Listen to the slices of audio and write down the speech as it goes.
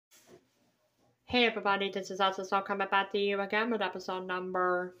Hey everybody, this is Justus coming back to you again with episode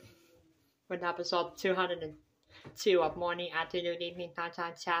 202 of Morning, Afternoon, Evening,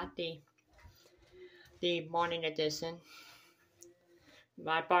 Nighttime Chat, the morning edition.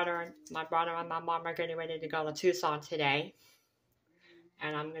 My brother and my mom are getting ready to go to Tucson today,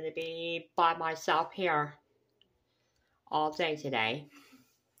 and I'm going to be by myself here all day today.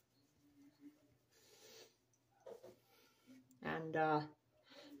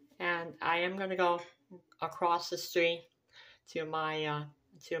 And I am going to go across the street to my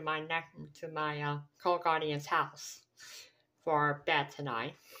co-guardian's house for bed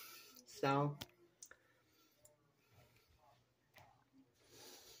tonight. So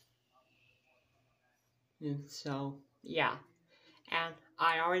yeah, and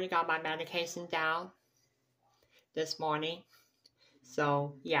I already got my medication down this morning.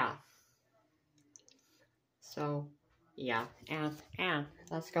 So yeah, and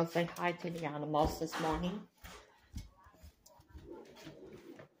let's go say hi to the animals this morning.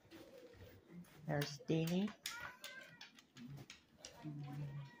 There's Deanie.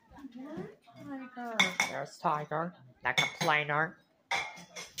 Tiger. There's Tiger, the complainer.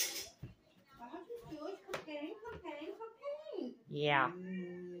 Yeah.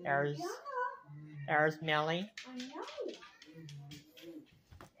 There's Millie. I know.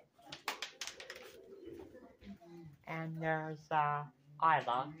 And there's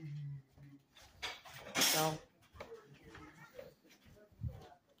Isla.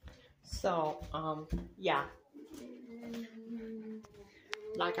 So yeah.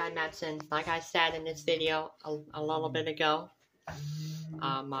 Like I said in this video a little bit ago,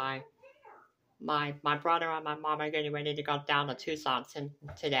 my brother and my mom are getting ready to go down to Tucson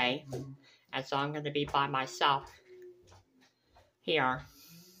today, and so I'm going to be by myself here.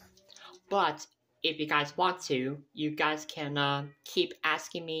 But if you guys want to, you guys can keep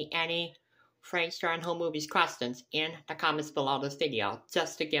asking me any Frank Stern Home Movies questions in the comments below this video,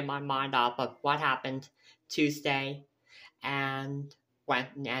 just to get my mind off of what happened Tuesday and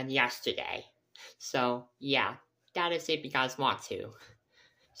yesterday. So yeah, that is if you guys want to.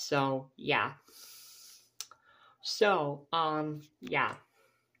 So yeah. So yeah.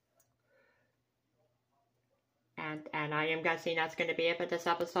 And I am guessing that's going to be it for this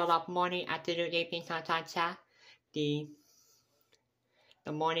episode of Morning, Afternoon, Evening, Nighttime Chat, the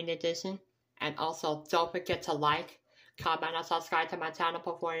morning edition. And also, don't forget to like, comment, and subscribe to my channel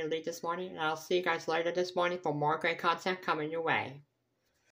before you leave this morning. And I'll see you guys later this morning for more great content coming your way.